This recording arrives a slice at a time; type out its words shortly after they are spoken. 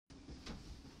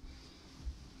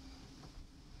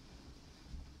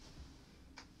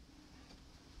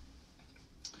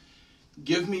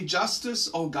Give me justice,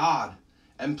 O God,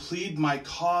 and plead my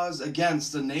cause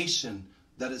against a nation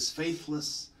that is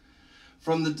faithless.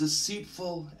 From the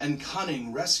deceitful and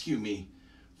cunning rescue me,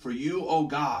 for you, O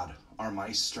God, are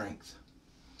my strength.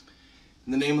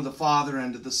 In the name of the Father,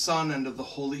 and of the Son, and of the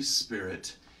Holy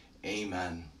Spirit,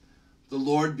 amen. The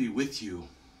Lord be with you.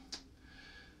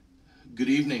 Good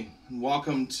evening, and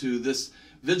welcome to this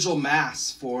Vigil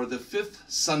Mass for the 5th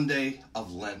Sunday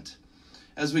of Lent.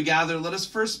 As we gather, let us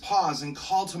first pause and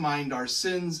call to mind our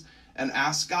sins and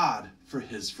ask God for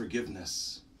his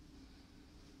forgiveness.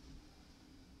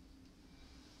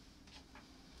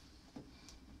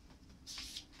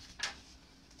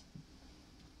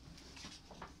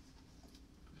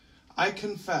 I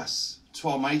confess to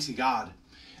Almighty God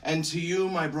and to you,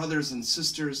 my brothers and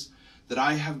sisters, that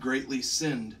I have greatly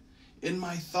sinned in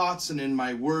my thoughts and in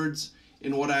my words,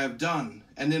 in what I have done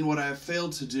and in what I have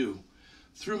failed to do,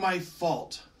 through my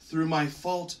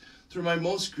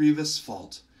most grievous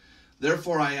fault.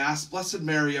 Therefore I ask Blessed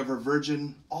Mary, ever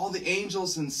Virgin, all the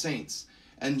angels and saints,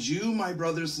 and you, my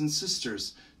brothers and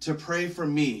sisters, to pray for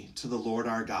me to the Lord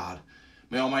our God.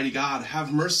 May Almighty God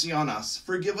have mercy on us,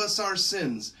 forgive us our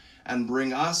sins, and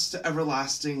bring us to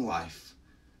everlasting life.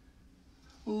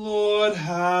 Lord,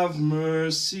 have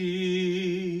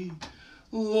mercy.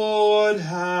 Lord,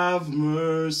 have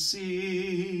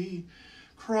mercy.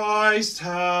 Christ,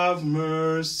 have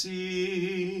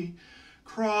mercy.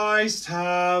 Christ,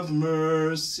 have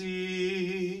mercy.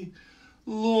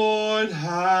 Lord,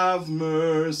 have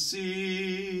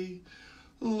mercy.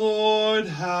 Lord,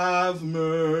 have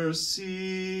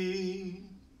mercy.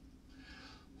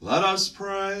 Let us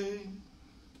pray.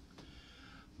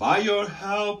 By your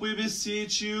help we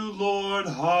beseech you, Lord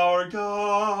our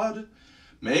God.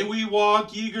 May we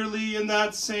walk eagerly in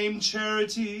that same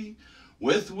charity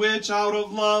with which, out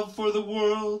of love for the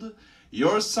world,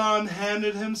 your Son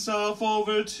handed himself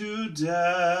over to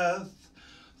death.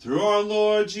 Through our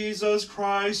Lord Jesus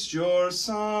Christ, your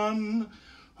Son,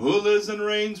 who lives and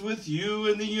reigns with you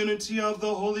in the unity of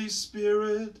the Holy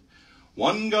Spirit,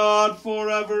 one God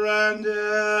forever and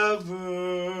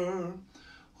ever.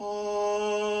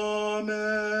 Amen.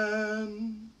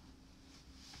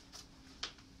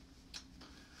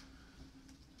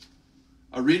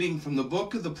 A reading from the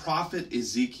book of the prophet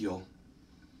Ezekiel.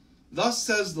 Thus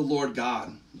says the Lord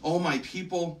God, O my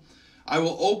people, I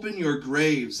will open your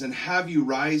graves and have you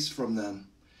rise from them,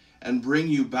 and bring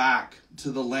you back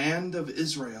to the land of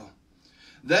Israel.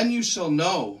 Then you shall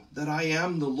know that I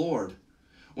am the Lord,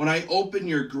 when I open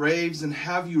your graves and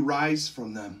have you rise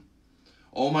from them.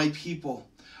 O my people,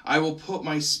 I will put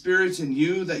my spirit in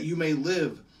you that you may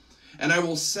live, and I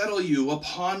will settle you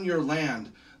upon your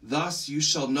land. Thus you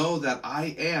shall know that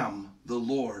I am the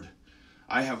Lord.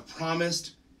 I have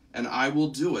promised, and I will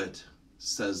do it,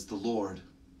 says the Lord.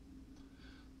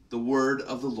 The word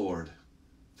of the Lord.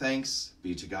 Thanks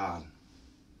be to God.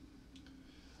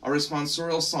 Our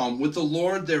responsorial psalm. With the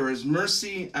Lord there is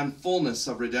mercy and fullness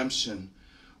of redemption.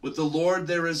 With the Lord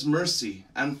there is mercy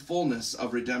and fullness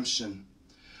of redemption.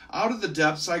 Out of the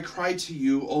depths I cry to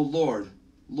you, O Lord.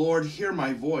 Lord, hear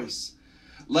my voice.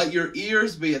 Let your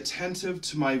ears be attentive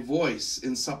to my voice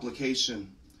in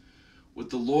supplication. With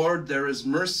the Lord there is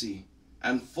mercy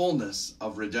and fullness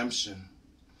of redemption.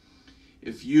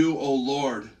 If you, O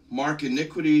Lord, mark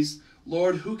iniquities,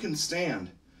 Lord, who can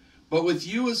stand? But with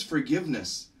you is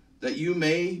forgiveness, that you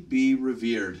may be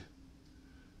revered.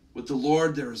 With the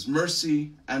Lord there is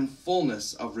mercy and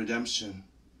fullness of redemption.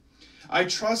 I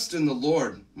trust in the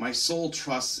Lord, my soul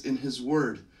trusts in his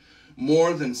word.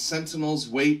 More than sentinels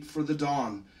wait for the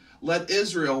dawn, let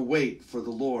Israel wait for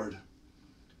the Lord.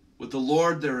 With the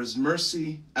Lord there is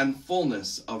mercy and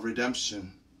fullness of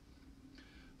redemption.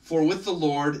 For with the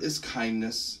Lord is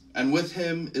kindness, and with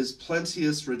him is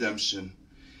plenteous redemption,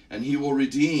 and he will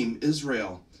redeem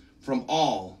Israel from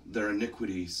all their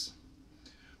iniquities.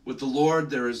 With the Lord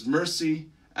there is mercy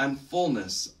and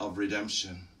fullness of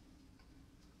redemption.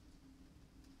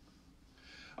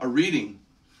 A reading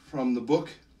from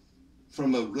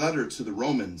a letter to the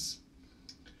Romans.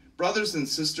 Brothers and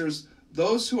sisters,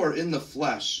 those who are in the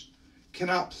flesh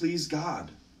cannot please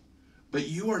God. But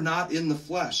you are not in the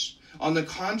flesh. On the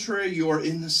contrary, you are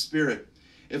in the Spirit,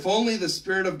 if only the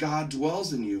Spirit of God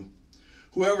dwells in you.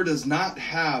 Whoever does not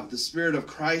have the Spirit of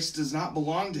Christ does not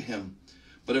belong to him.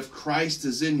 But if Christ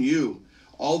is in you,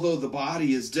 although the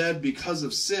body is dead because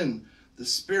of sin, the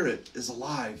Spirit is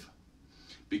alive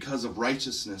because of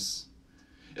righteousness.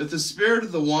 If the Spirit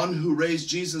of the one who raised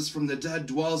Jesus from the dead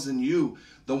dwells in you,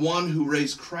 the one who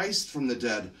raised Christ from the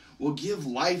dead will give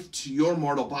life to your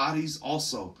mortal bodies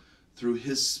also, through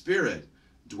his Spirit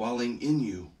dwelling in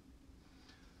you.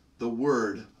 The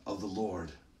word of the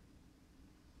Lord.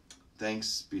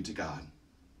 Thanks be to God.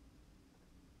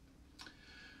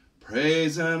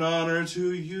 Praise and honor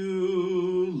to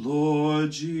you,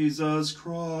 Lord Jesus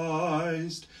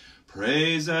Christ.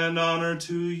 Praise and honor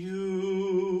to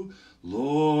you,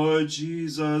 Lord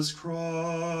Jesus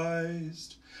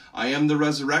Christ. I am the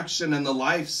resurrection and the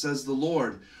life, says the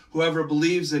Lord. Whoever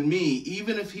believes in me,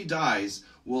 even if he dies,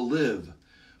 will live.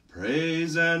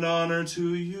 Praise and honor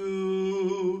to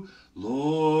you,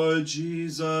 Lord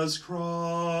Jesus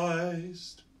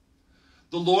Christ.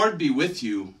 The Lord be with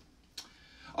you.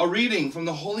 A reading from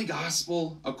the Holy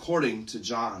Gospel according to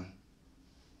John.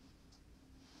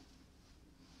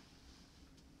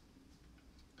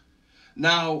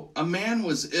 Now, a man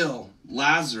was ill,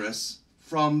 Lazarus,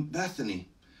 from Bethany,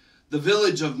 the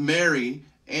village of Mary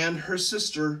and her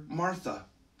sister Martha.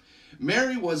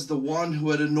 Mary was the one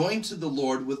who had anointed the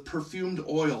Lord with perfumed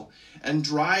oil and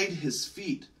dried his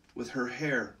feet with her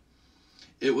hair.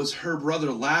 It was her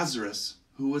brother Lazarus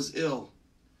who was ill.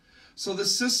 So the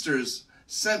sisters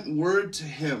sent word to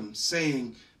him,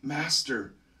 saying,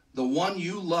 Master, the one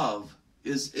you love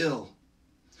is ill.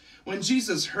 When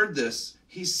Jesus heard this,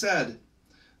 he said,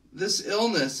 This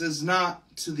illness is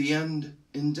not to the end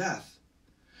in death,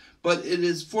 but it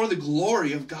is for the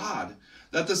glory of God,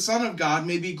 that the Son of God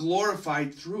may be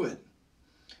glorified through it.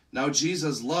 Now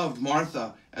Jesus loved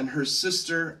Martha and her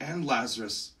sister and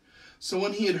Lazarus. So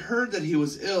when he had heard that he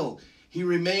was ill, he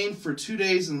remained for 2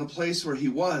 days in the place where he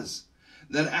was.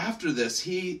 Then after this,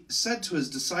 he said to his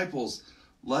disciples,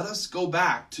 Let us go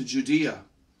back to Judea.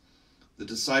 The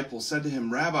disciples said to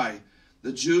him, Rabbi,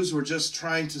 the Jews were just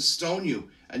trying to stone you,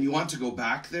 and you want to go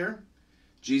back there?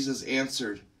 Jesus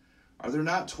answered, Are there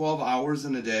not 12 hours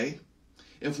in a day?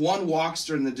 If one walks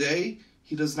during the day,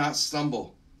 he does not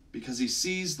stumble, because he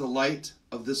sees the light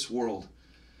of this world.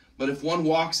 But if one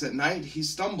walks at night, he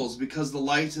stumbles, because the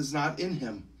light is not in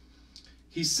him.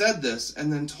 He said this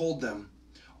and then told them,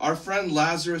 Our friend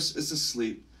Lazarus is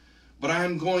asleep, but I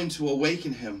am going to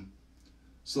awaken him.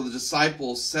 So the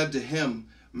disciples said to him,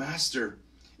 Master,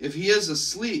 if he is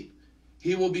asleep,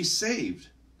 he will be saved.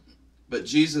 But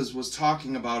Jesus was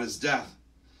talking about his death,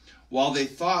 while they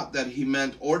thought that he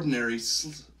meant ordinary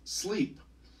sleep.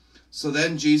 So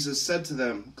then Jesus said to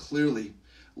them clearly,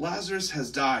 Lazarus has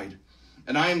died,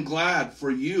 and I am glad for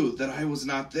you that I was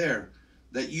not there,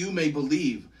 that you may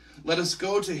believe. Let us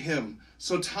go to him.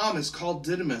 So Thomas, called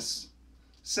Didymus,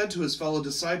 said to his fellow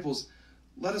disciples,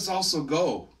 Let us also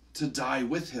go to die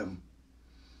with him.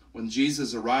 When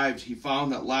Jesus arrived, he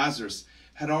found that Lazarus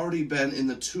had already been in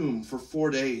the tomb for 4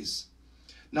 days.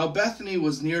 Now Bethany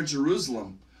was near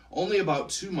Jerusalem, only about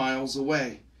 2 miles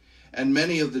away, and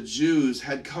many of the Jews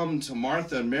had come to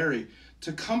Martha and Mary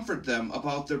to comfort them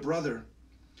about their brother.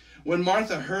 When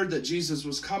Martha heard that Jesus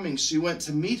was coming, she went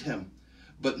to meet him,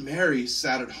 but Mary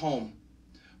sat at home.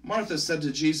 Martha said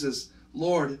to Jesus,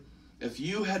 Lord, if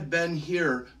you had been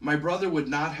here, my brother would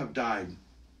not have died.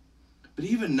 But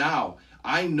even now,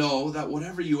 I know that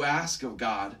whatever you ask of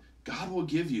God, God will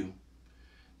give you.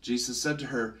 Jesus said to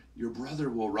her, Your brother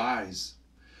will rise.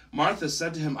 Martha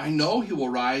said to him, I know he will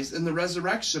rise in the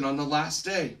resurrection on the last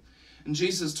day. And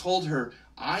Jesus told her,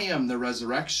 I am the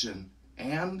resurrection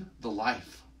and the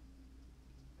life.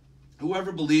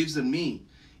 Whoever believes in me,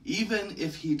 even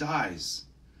if he dies,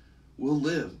 will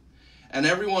live. And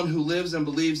everyone who lives and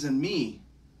believes in me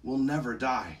will never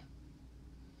die.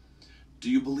 Do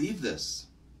you believe this?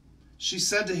 She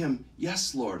said to him,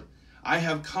 Yes, Lord. I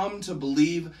have come to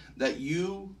believe that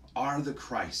you are the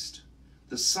Christ,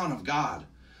 the Son of God,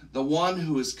 the one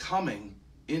who is coming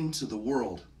into the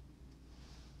world.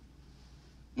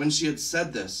 When she had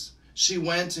said this, she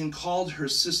went and called her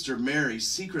sister Mary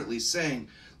secretly, saying,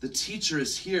 The teacher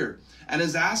is here and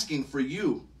is asking for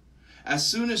you. As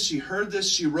soon as she heard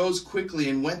this, she rose quickly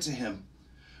and went to him.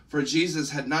 For Jesus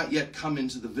had not yet come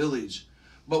into the village,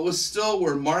 but was still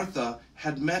where Martha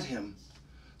had met him.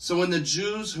 So when the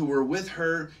Jews who were with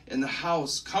her in the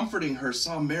house, comforting her,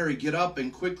 saw Mary get up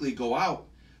and quickly go out,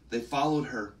 they followed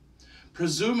her,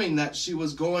 presuming that she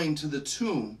was going to the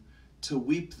tomb to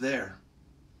weep there.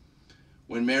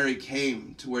 When Mary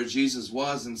came to where Jesus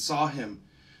was and saw him,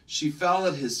 she fell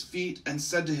at his feet and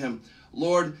said to him,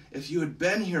 Lord, if you had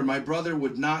been here, my brother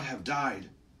would not have died.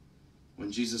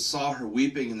 When Jesus saw her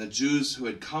weeping and the Jews who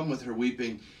had come with her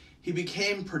weeping, he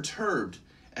became perturbed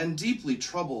and deeply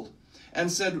troubled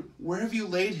and said, Where have you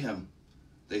laid him?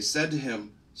 They said to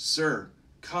him, Sir,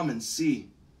 come and see.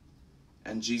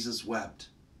 And Jesus wept.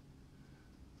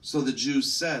 So the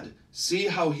Jews said, See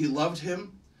how he loved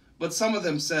him? But some of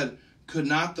them said, Could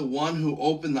not the one who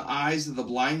opened the eyes of the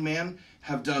blind man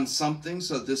have done something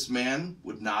so that this man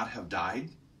would not have died?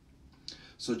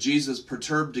 So Jesus,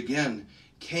 perturbed again,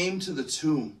 came to the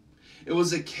tomb. It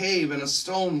was a cave, and a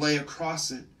stone lay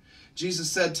across it.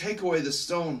 Jesus said, "Take away the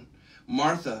stone."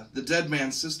 Martha, the dead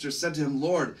man's sister, said to him,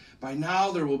 "Lord, by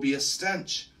now there will be a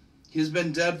stench. He has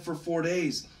been dead for 4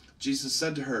 days." Jesus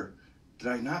said to her, "Did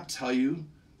I not tell you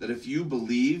that if you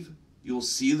believe, you will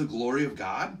see the glory of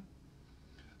God?"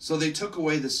 So they took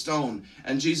away the stone,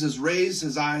 and Jesus raised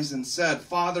his eyes and said,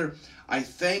 "Father, I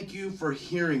thank you for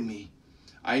hearing me.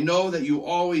 I know that you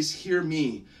always hear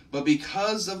me, but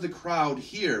because of the crowd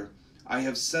here, I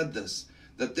have said this,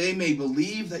 that they may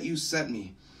believe that you sent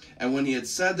me." And when he had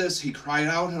said this, he cried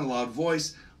out in a loud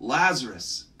voice,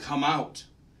 "Lazarus, come out."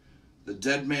 The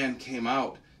dead man came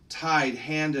out, tied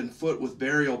hand and foot with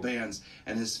burial bands,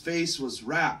 and his face was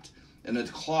wrapped in a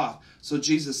cloth. So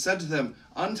Jesus said to them,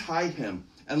 "Untie him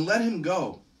and let him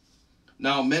go."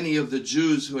 Now many of the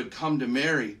Jews who had come to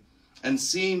Mary and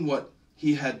seen what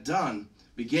he had done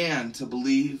began to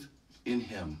believe in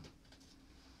him.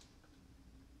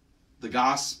 The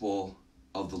Gospel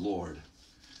of the Lord.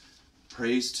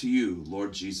 Praise to you,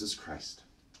 Lord Jesus Christ.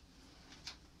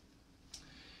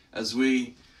 As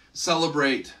we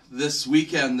celebrate this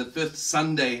weekend, the 5th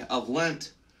Sunday of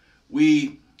Lent,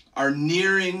 we are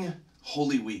nearing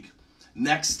Holy Week.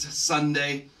 Next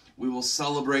Sunday, we will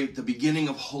celebrate the beginning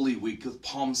of Holy Week with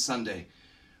Palm Sunday,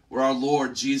 where our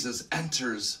Lord Jesus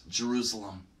enters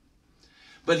Jerusalem.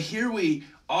 But here we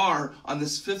are on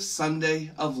this 5th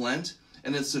Sunday of Lent,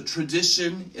 and it's a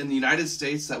tradition in the United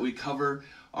States that we cover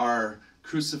our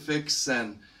crucifix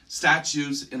and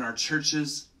statues in our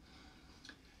churches.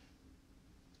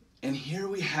 And here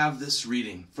we have this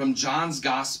reading from John's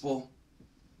Gospel,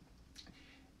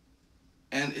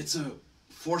 and it's a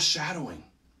foreshadowing.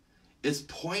 It's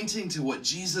pointing to what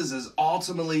Jesus is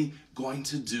ultimately going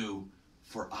to do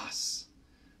for us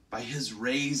by his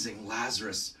raising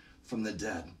Lazarus from the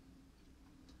dead.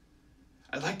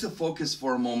 I'd like to focus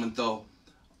for a moment, though,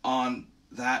 on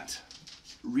that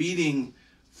reading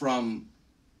from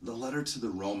the letter to the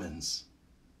Romans.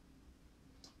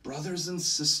 Brothers and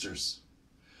sisters,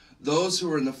 those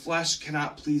who are in the flesh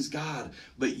cannot please God,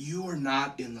 but you are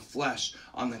not in the flesh.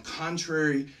 On the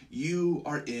contrary, you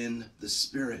are in the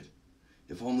Spirit,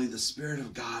 if only the Spirit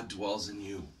of God dwells in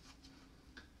you.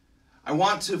 I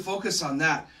want to focus on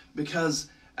that because,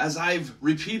 as I've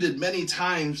repeated many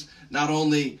times, not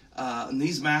only in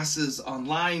these masses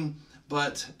online,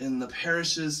 but in the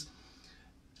parishes,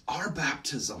 our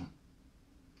baptism,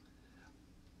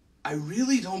 I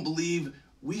really don't believe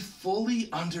we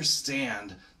fully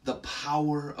understand the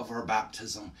power of our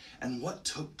baptism and what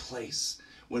took place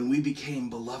when we became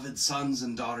beloved sons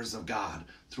and daughters of God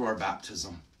through our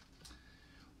baptism.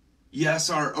 Yes,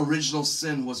 our original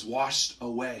sin was washed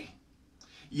away.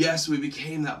 Yes, we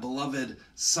became that beloved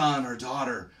son or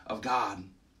daughter of God.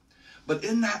 But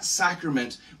in that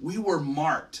sacrament, we were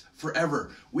marked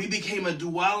forever. We became a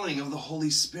dwelling of the Holy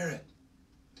Spirit.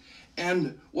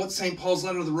 And what St. Paul's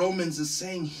letter to the Romans is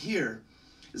saying here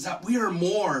is that we are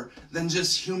more than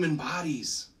just human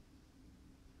bodies.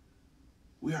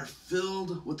 We are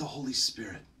filled with the Holy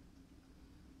Spirit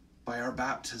by our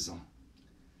baptism.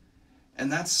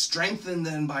 And that's strengthened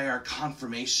then by our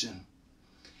confirmation.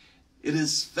 It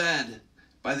is fed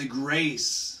by the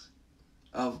grace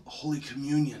of Holy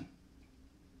Communion.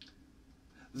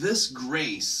 This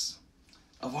grace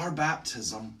of our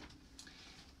baptism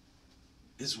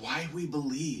is why we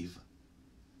believe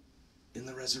in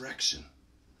the resurrection.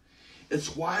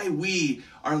 It's why we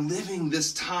are living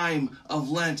this time of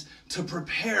Lent to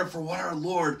prepare for what our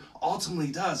Lord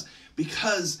ultimately does.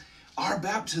 Because our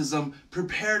baptism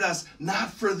prepared us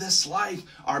not for this life.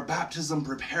 Our baptism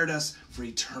prepared us for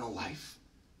eternal life.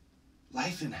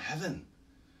 Life in heaven,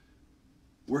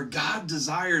 where God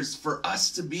desires for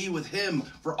us to be with him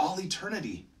for all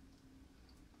eternity.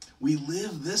 We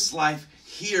live this life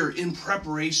here in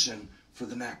preparation for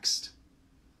the next.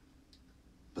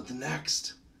 But the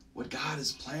next, what God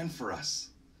has planned for us,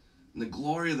 and the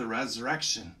glory of the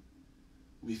resurrection,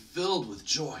 will be filled with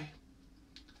joy.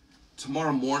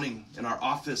 Tomorrow morning in our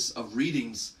office of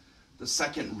readings, the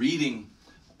second reading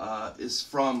is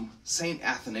from St.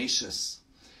 Athanasius.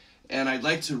 And I'd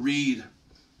like to read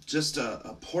just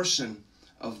a portion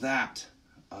of that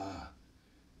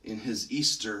in his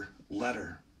Easter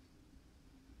letter.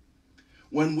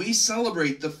 When we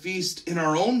celebrate the feast in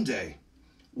our own day,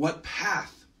 what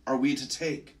path are we to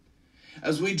take?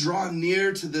 As we draw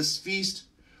near to this feast,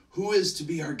 who is to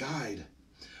be our guide?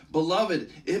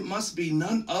 Beloved, it must be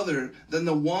none other than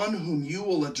the one whom you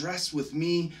will address with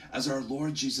me as our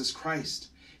Lord Jesus Christ.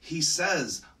 He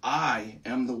says, I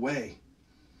am the way.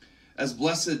 As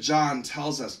Blessed John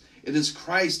tells us, It is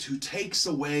Christ who takes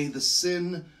away the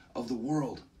sin of the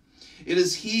world. It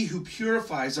is he who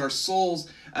purifies our souls,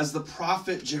 as the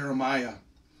prophet Jeremiah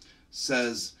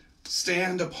says,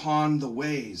 stand upon the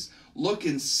ways, look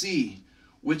and see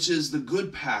which is the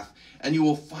good path, and you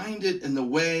will find it in the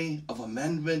way of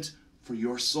amendment for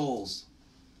your souls.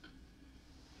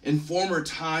 In former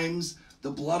times, the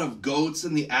blood of goats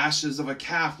and the ashes of a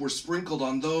calf were sprinkled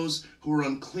on those who were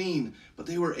unclean, but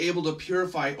they were able to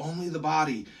purify only the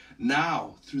body.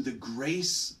 Now, through the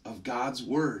grace of God's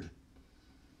word,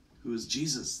 who is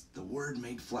Jesus, the Word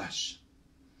made flesh,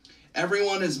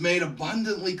 everyone is made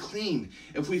abundantly clean.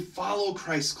 If we follow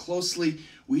Christ closely,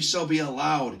 we shall be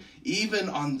allowed, even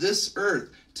on this earth,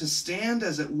 to stand,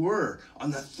 as it were, on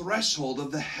the threshold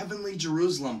of the heavenly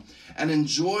Jerusalem and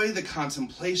enjoy the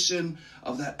contemplation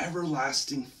of that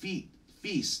everlasting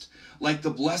feast, like the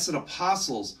blessed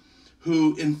apostles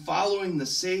who, in following the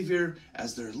Savior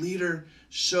as their leader,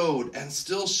 showed and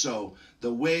still show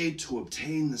the way to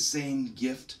obtain the same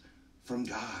gift from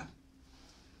God.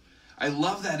 I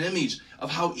love that image of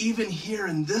how even here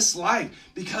in this life,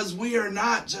 because we are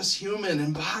not just human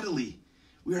and bodily,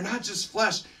 we are not just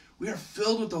flesh, we are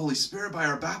filled with the Holy Spirit by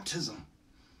our baptism.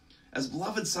 As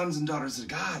beloved sons and daughters of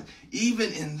God,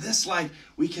 even in this life,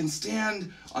 we can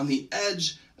stand on the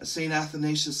edge, as St.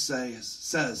 Athanasius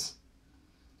says,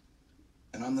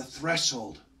 and on the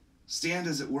threshold, stand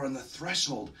as it were on the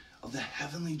threshold of the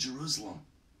heavenly Jerusalem.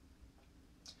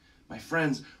 My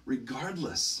friends,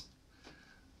 regardless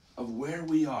of where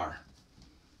we are,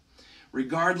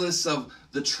 regardless of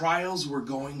the trials we're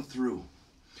going through,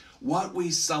 what we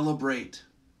celebrate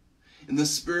in the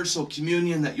spiritual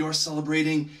communion that you're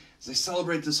celebrating, as I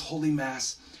celebrate this Holy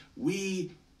Mass,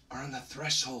 we are on the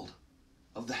threshold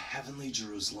of the heavenly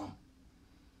Jerusalem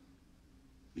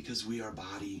because we are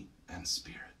body and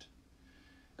spirit.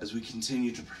 As we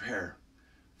continue to prepare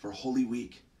for Holy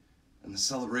Week and the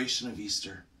celebration of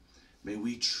Easter, may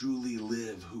we truly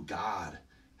live who God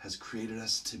has created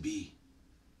us to be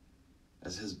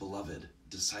as his beloved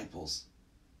disciples,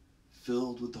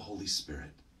 filled with the Holy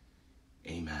Spirit.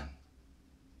 Amen.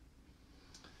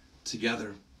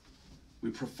 Together, we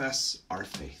profess our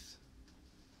faith.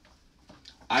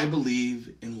 I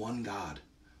believe in one God,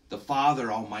 the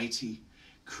Father Almighty,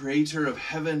 creator of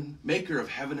heaven, maker of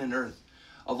heaven and earth,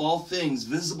 of all things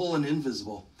visible and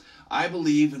invisible. I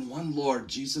believe in one Lord,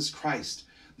 Jesus Christ,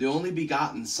 the only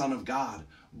begotten Son of God,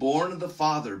 born of the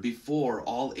Father before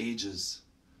all ages.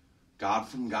 God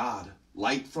from God,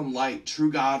 light from light,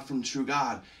 true God from true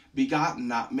God, begotten,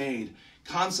 not made,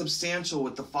 consubstantial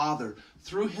with the Father.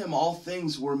 Through him all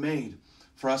things were made.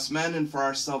 For us men and for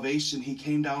our salvation he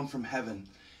came down from heaven,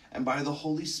 and by the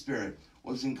Holy Spirit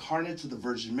was incarnate to the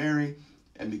Virgin Mary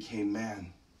and became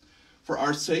man. For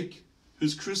our sake,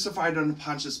 who's crucified under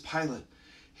Pontius Pilate,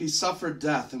 he suffered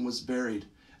death and was buried,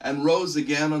 and rose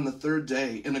again on the third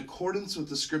day. In accordance with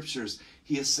the Scriptures,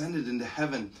 he ascended into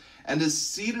heaven, and is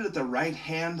seated at the right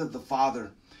hand of the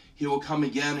Father. He will come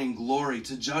again in glory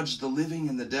to judge the living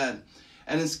and the dead,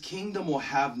 and his kingdom will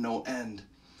have no end.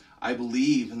 I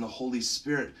believe in the Holy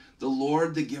Spirit, the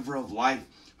Lord, the giver of life,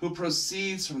 who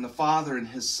proceeds from the Father and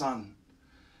his Son,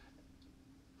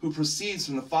 who with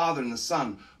the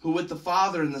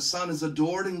Father and the Son is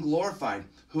adored and glorified,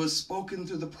 who has spoken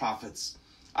through the prophets.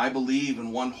 I believe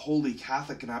in one holy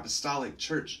Catholic and Apostolic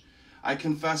Church. I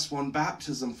confess one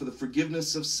baptism for the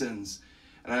forgiveness of sins,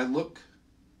 and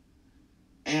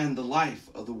the life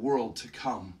of the world to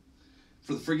come.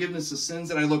 For the forgiveness of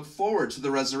sins, and I look forward to the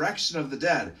resurrection of the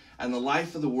dead and the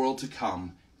life of the world to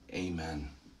come. Amen.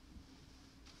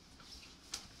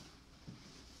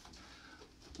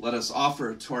 Let us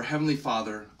offer to our Heavenly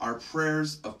Father our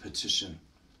prayers of petition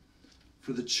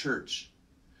for the Church,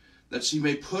 that she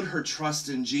may put her trust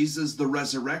in Jesus, the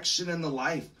resurrection and the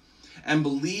life, and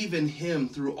believe in him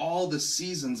through all the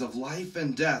seasons of life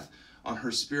and death on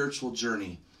her spiritual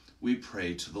journey. We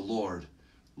pray to the Lord.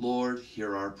 Lord,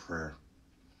 hear our prayer.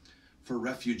 For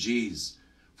refugees,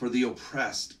 for the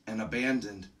oppressed and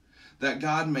abandoned, that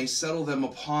God may settle them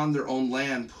upon their own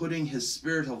land, putting his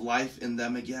spirit of life in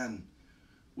them again.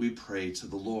 We pray to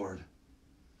the Lord.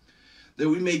 That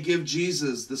we may give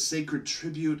Jesus the sacred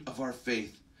tribute of our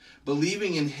faith,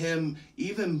 believing in him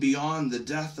even beyond the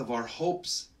death of our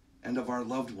hopes and of our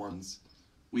loved ones.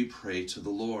 We pray to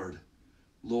the Lord.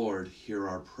 Lord, hear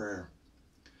our prayer.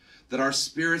 That our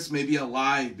spirits may be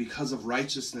alive because of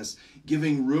righteousness,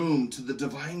 giving room to the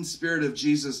divine Spirit of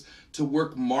Jesus to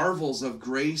work marvels of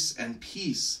grace and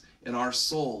peace in our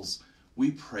souls.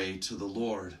 We pray to the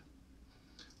Lord.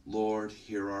 Lord,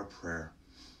 hear our prayer.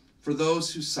 For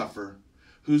those who suffer,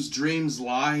 whose dreams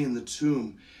lie in the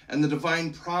tomb, and the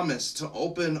divine promise to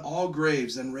open all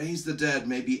graves and raise the dead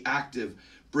may be active,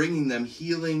 bringing them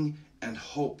healing and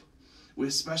hope. We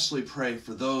especially pray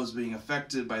for those being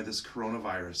affected by this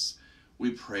coronavirus.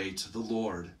 We pray to the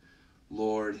Lord.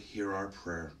 Lord, hear our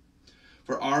prayer.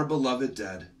 For our beloved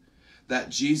dead, that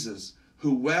Jesus,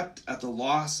 who wept at the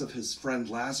loss of his friend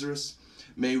Lazarus,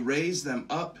 may raise them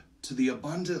up to the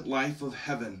abundant life of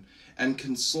heaven and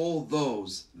console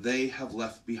those they have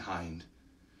left behind.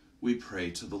 We pray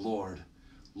to the Lord.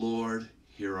 Lord,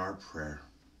 hear our prayer.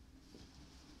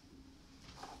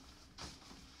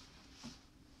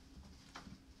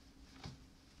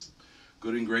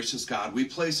 Good and gracious God, we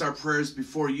place our prayers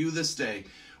before you this day.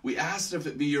 We ask if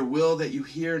it be your will that you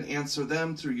hear and answer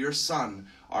them through your Son,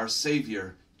 our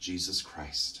Savior, Jesus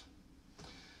Christ.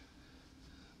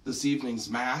 This evening's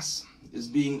Mass is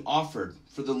being offered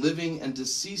for the living and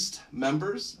deceased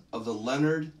members of the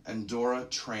Leonard and Dora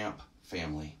Tramp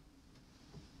family.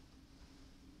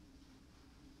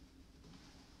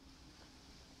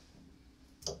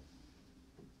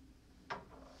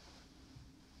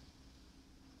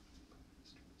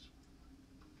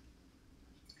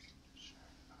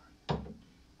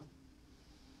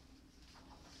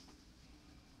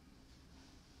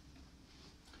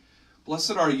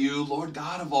 Blessed are you, Lord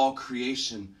God of all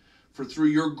creation, for through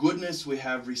your goodness we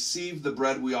have received the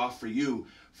bread we offer you,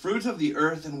 fruit of the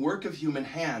earth and work of human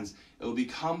hands. It will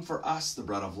become for us the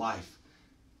bread of life.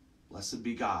 Blessed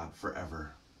be God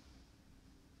forever.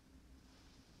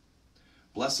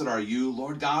 Blessed are you,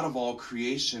 Lord God of all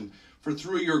creation, for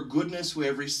through your goodness we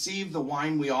have received the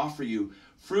wine we offer you,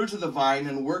 fruit of the vine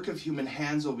and work of human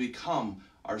hands will become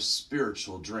our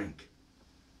spiritual drink.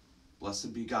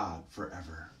 Blessed be God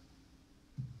forever.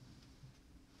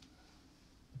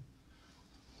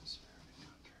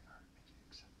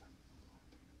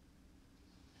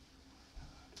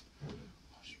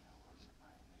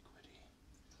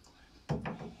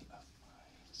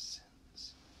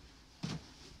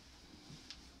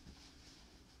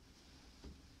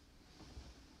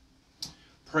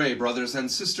 Pray, brothers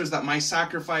and sisters, that my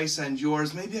sacrifice and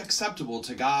yours may be acceptable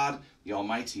to God, the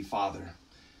Almighty Father.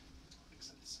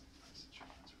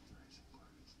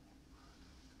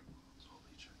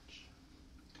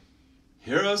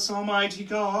 Hear us, Almighty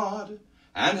God,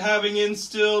 and having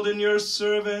instilled in your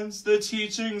servants the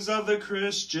teachings of the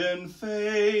Christian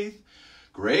faith,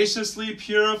 graciously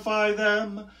purify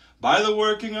them by the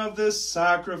working of this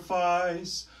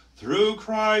sacrifice, through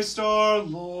Christ our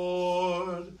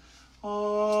Lord.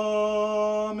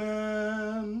 Amen.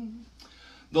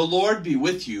 The Lord be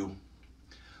with you.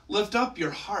 Lift up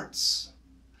your hearts.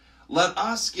 Let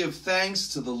us give thanks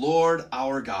to the Lord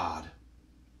our God.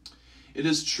 It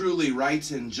is truly right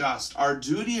and just, our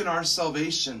duty and our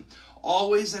salvation,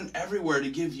 always and everywhere to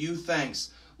give you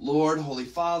thanks, Lord, Holy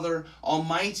Father,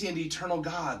 Almighty and eternal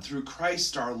God, through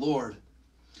Christ our Lord.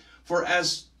 For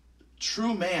as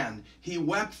true man, he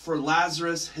wept for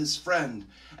Lazarus, his friend,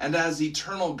 and as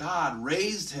eternal God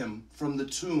raised him from the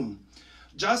tomb.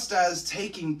 Just as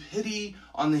taking pity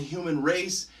on the human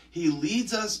race, he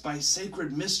leads us by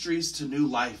sacred mysteries to new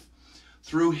life.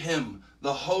 Through him,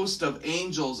 the host of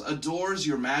angels adores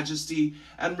your majesty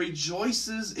and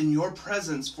rejoices in your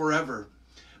presence forever.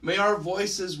 May our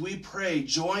voices, we pray,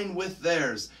 join with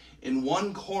theirs in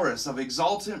one chorus of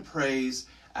exultant praise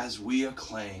as we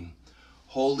acclaim.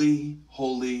 Holy,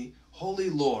 holy, holy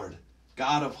Lord,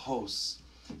 God of hosts,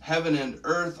 heaven and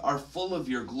earth are full of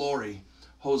your glory.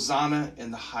 Hosanna in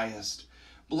the highest.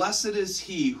 Blessed is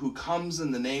he who comes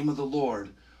in the name of the Lord.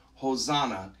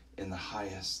 Hosanna in the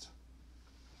highest.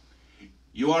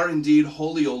 You are indeed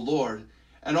holy, O Lord,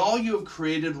 and all you have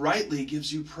created rightly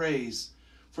gives you praise.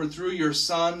 For through your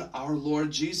Son, our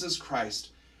Lord Jesus Christ,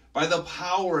 by the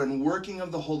power and working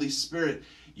of the Holy Spirit,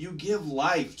 you give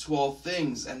life to all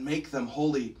things and make them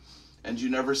holy. And you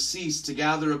never cease to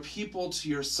gather a people to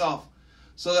yourself,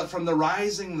 so that from the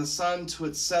rising of the sun to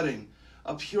its setting,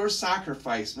 a pure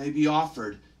sacrifice may be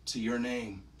offered to your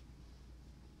name.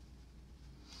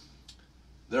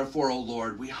 Therefore, O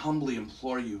Lord, we humbly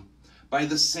implore you, by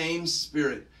the same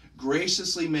Spirit,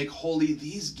 graciously make holy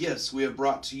these gifts we have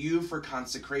brought to you for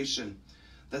consecration,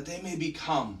 that they may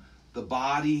become the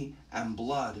body and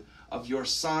blood of your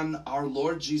Son, our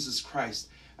Lord Jesus Christ,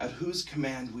 at whose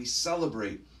command we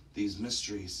celebrate these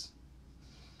mysteries.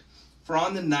 For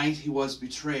on the night he was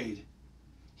betrayed,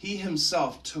 he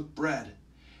himself took bread,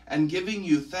 and giving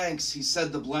you thanks, he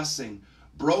said the blessing,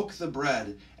 broke the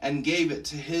bread, and gave it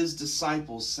to his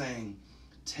disciples, saying,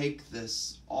 "Take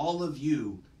this, all of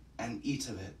you, and eat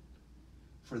of it,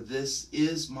 for this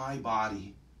is my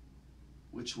body,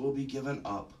 which will be given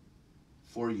up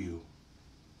for you."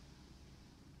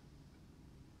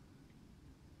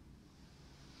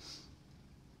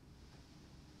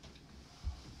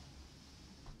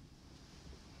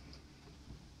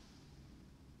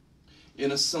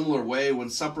 In a similar way,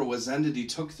 when supper was ended, he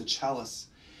took the chalice,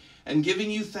 and giving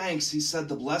you thanks, he said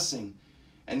the blessing,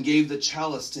 and gave the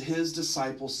chalice to his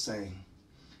disciples, saying,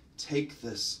 "Take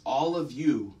this, all of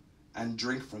you, and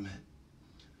drink from it.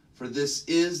 For this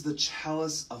is the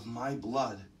chalice of my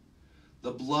blood,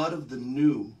 the blood of the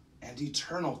new and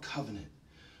eternal covenant,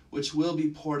 which will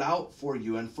be poured out for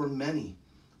you and for many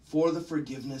for the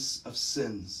forgiveness of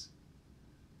sins.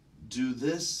 Do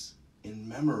this in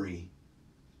memory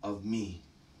of me."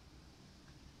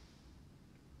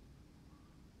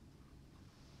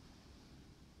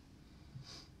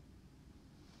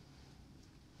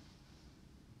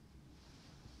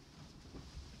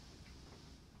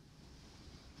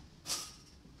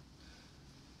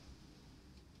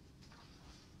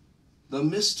 The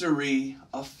mystery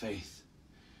of faith.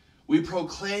 We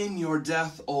proclaim your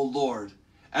death, O Lord,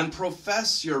 and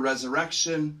profess your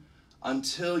resurrection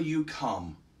until you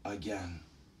come again.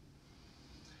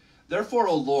 Therefore,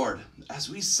 O Lord, as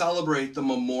we celebrate the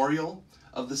memorial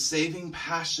of the saving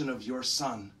passion of your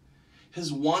Son,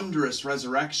 his wondrous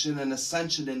resurrection and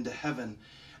ascension into heaven,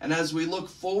 and as we look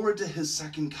forward to his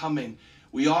second coming,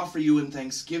 we offer you in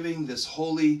thanksgiving this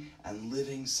holy and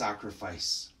living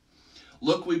sacrifice.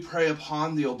 Look, we pray,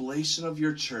 upon the oblation of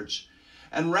your church,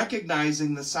 and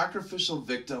recognizing the sacrificial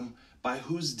victim by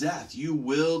whose death you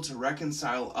willed to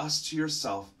reconcile us to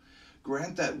yourself,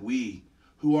 grant that we,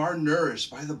 who are nourished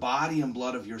by the body and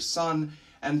blood of your Son,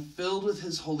 and filled with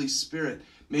his Holy Spirit,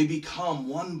 may become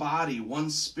one body, one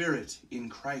spirit in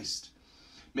Christ.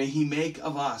 May he make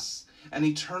of us an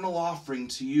eternal offering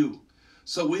to you,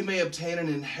 so we may obtain an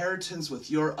inheritance with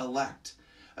your elect,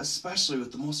 especially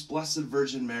with the most blessed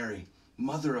Virgin Mary,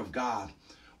 Mother of God,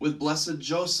 with blessed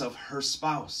Joseph, her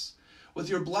spouse, with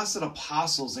your blessed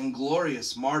apostles and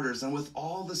glorious martyrs, and with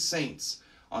all the saints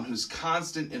on whose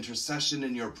constant intercession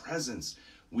in your presence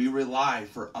we rely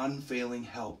for unfailing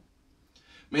help.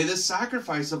 May this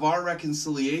sacrifice of our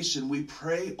reconciliation, we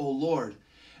pray, O Lord,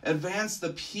 advance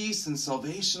the peace and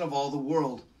salvation of all the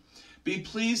world. Be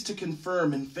pleased to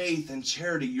confirm in faith and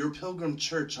charity your pilgrim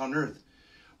church on earth,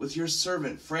 with your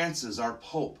servant Francis, our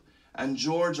Pope, and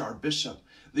George, our Bishop,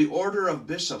 the order of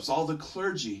bishops, all the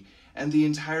clergy, and the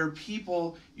entire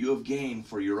people you have gained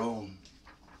for your own.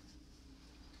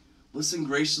 Listen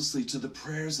graciously to the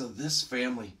prayers of this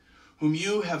family, whom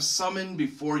you have summoned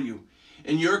before you.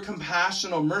 In your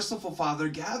compassion, O merciful Father,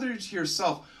 gather to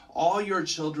yourself all your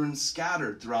children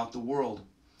scattered throughout the world.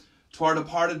 To our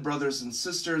departed brothers and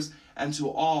sisters, and to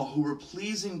all who were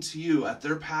pleasing to you at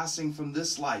their passing from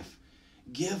this life,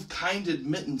 give kind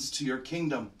admittance to your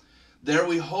kingdom. There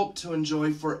we hope to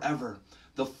enjoy forever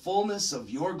the fullness of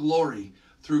your glory,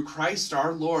 through Christ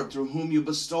our Lord, through whom you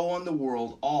bestow on the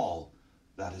world all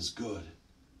that is good.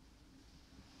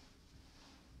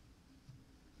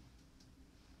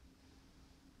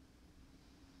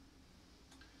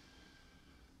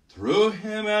 Through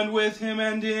him and with him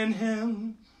and in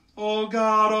him, O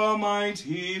God,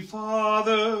 Almighty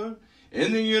Father,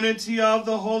 in the unity of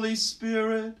the Holy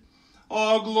Spirit,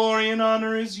 all glory and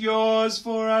honor is yours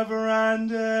forever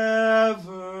and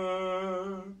ever.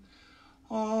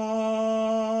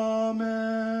 Amen.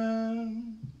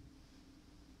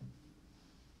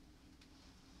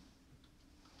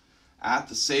 At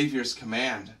the Savior's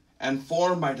command, and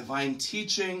formed by divine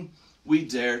teaching, we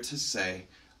dare to say,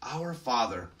 Our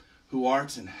Father, who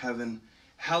art in heaven,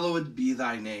 hallowed be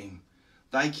thy name.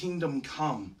 Thy kingdom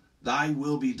come, thy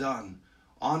will be done,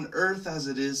 on earth as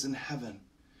it is in heaven.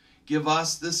 Give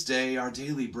us this day our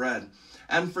daily bread,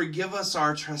 and forgive us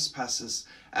our trespasses,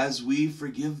 as we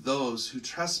forgive those who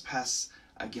trespass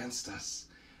against us.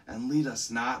 And lead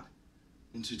us not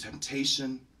into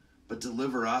temptation, but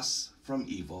deliver us from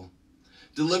evil.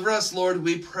 Deliver us, Lord,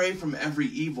 we pray, from every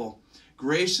evil.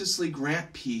 Graciously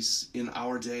grant peace in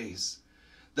our days,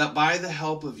 that by the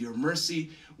help of your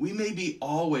mercy we may be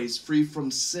always free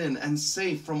from sin and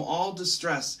safe from all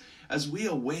distress, as we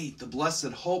await the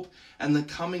blessed hope and the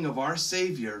coming of our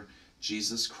Savior,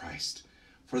 Jesus Christ.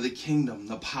 For the kingdom,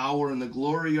 the power, and the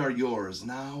glory are yours,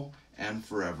 now and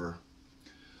forever.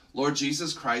 Lord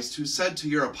Jesus Christ, who said to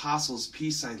your apostles,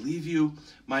 Peace I leave you,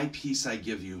 my peace I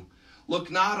give you,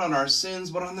 look not on our sins,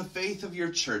 but on the faith of your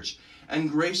church, and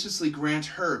graciously grant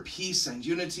her peace and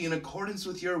unity in accordance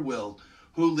with your will,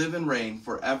 who live and reign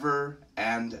forever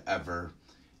and ever.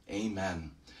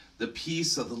 Amen. The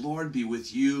peace of the Lord be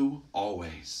with you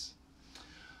always.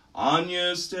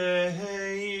 Agnus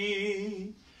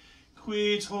Dei,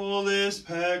 qui tollis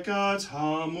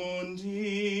peccata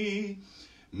mundi,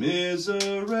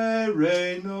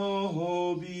 miserere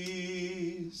nobis.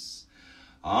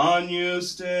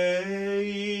 Agnus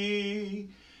Dei,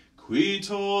 qui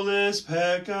tollis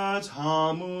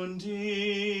peccata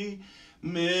mundi,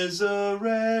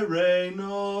 miserere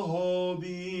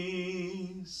nobis.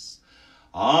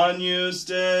 Agnus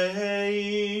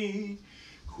Dei,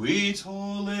 qui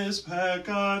tollis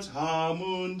peccata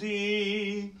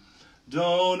mundi,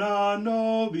 dona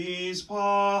nobis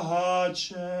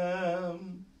pacem.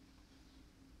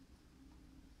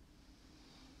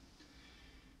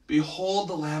 Behold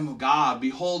the Lamb of God.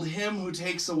 Behold him who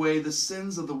takes away the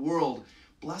sins of the world.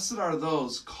 Blessed are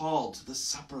those called to the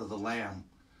supper of the Lamb.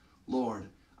 Lord,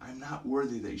 I am not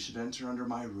worthy that you should enter under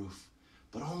my roof,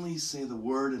 but only say the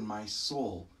word, and my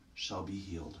soul shall be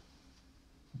healed.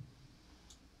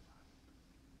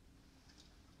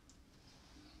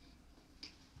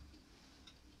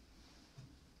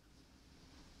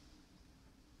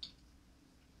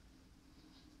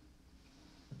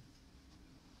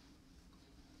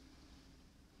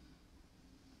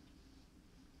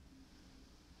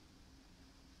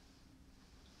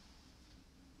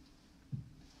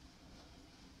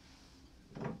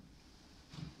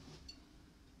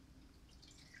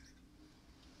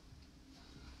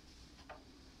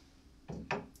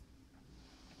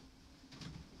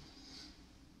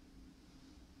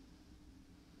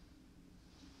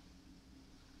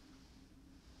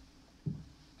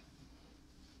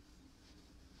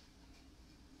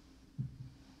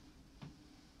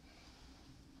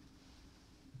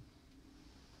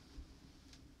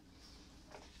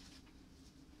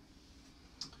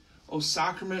 O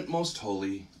sacrament most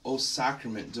holy, O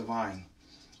sacrament divine,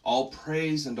 all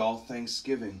praise and all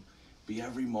thanksgiving be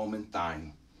every moment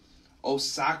thine. O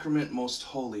sacrament most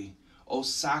holy, O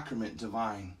sacrament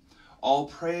divine, all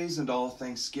praise and all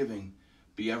thanksgiving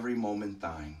be every moment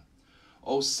thine.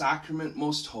 O sacrament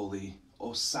most holy,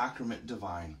 O sacrament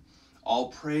divine, all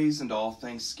praise and all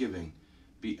thanksgiving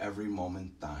be every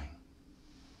moment thine.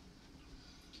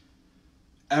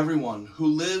 Everyone who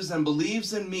lives and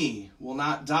believes in me will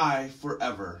not die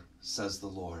forever, says the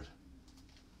Lord.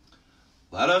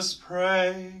 Let us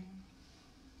pray.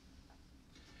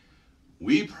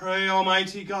 We pray,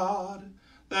 Almighty God,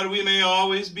 that we may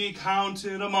always be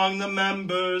counted among the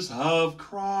members of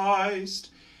Christ,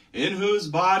 in whose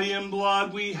body and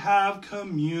blood we have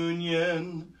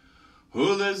communion,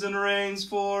 who lives and reigns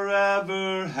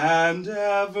forever and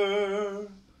ever.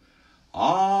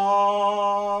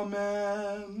 Amen.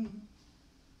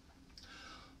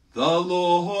 The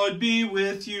Lord be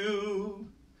with you,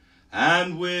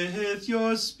 and with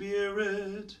your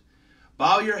spirit.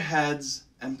 Bow your heads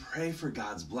and pray for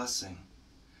God's blessing.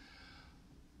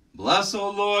 Bless, O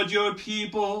Lord, your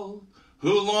people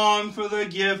who long for the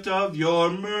gift of your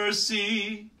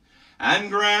mercy, and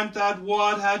grant that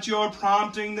what at your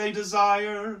prompting they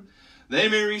desire, they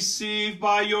may receive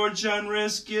by your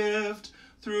generous gift,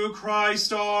 through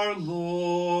Christ our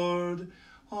Lord.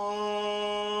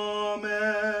 Amen.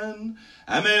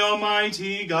 And may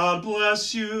Almighty God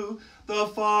bless you, the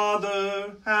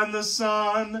Father, and the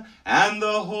Son, and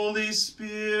the Holy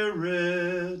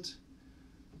Spirit.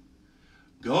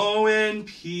 Go in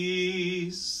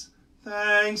peace.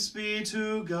 Thanks be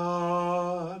to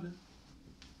God.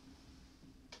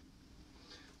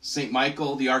 Saint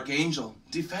Michael, the Archangel,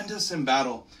 defend us in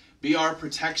battle. Be our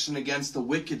protection against the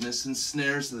wickedness and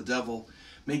snares of the devil.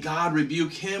 May God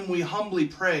rebuke him, we humbly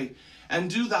pray. And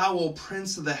do thou, O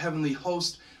Prince of the heavenly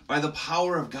host, by the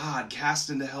power of God, cast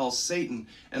into hell Satan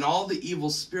and all the evil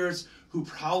spirits who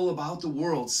prowl about the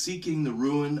world, seeking the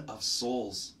ruin of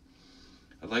souls.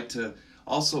 I'd like to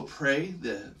also pray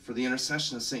for the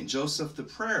intercession of St. Joseph, the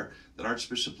prayer that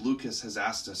Archbishop Lucas has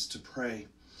asked us to pray.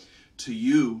 To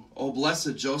you, O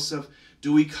blessed Joseph,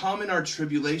 do we come in our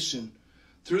tribulation,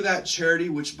 through that charity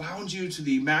which bound you to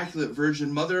the Immaculate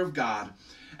Virgin, Mother of God,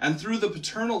 and through the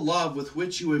paternal love with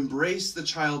which you embrace the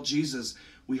child Jesus,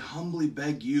 we humbly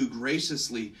beg you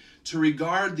graciously to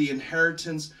regard the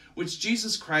inheritance which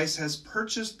Jesus Christ has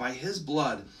purchased by his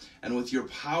blood, and with your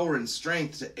power and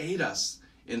strength to aid us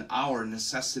in our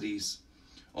necessities.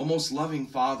 O most loving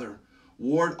Father,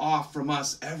 ward off from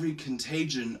us every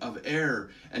contagion of error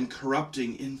and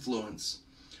corrupting influence.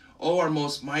 O our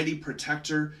most mighty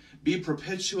protector, be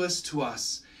propitious to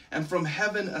us, and from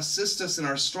heaven assist us in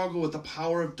our struggle with the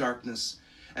power of darkness.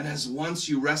 And as once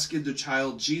you rescued the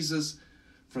child Jesus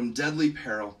from deadly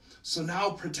peril, so now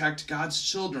protect God's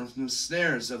children from the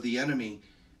snares of the enemy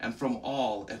and from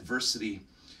all adversity.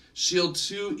 Shield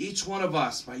too each one of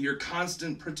us by your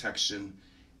constant protection.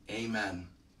 Amen.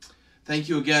 Thank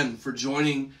you again for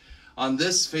joining on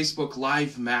this Facebook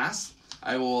Live Mass.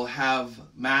 I will have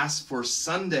Mass for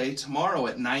Sunday tomorrow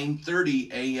at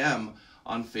 9:30 a.m.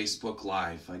 on Facebook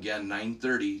Live. Again,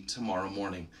 9:30 tomorrow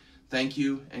morning. Thank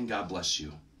you, and God bless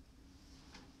you.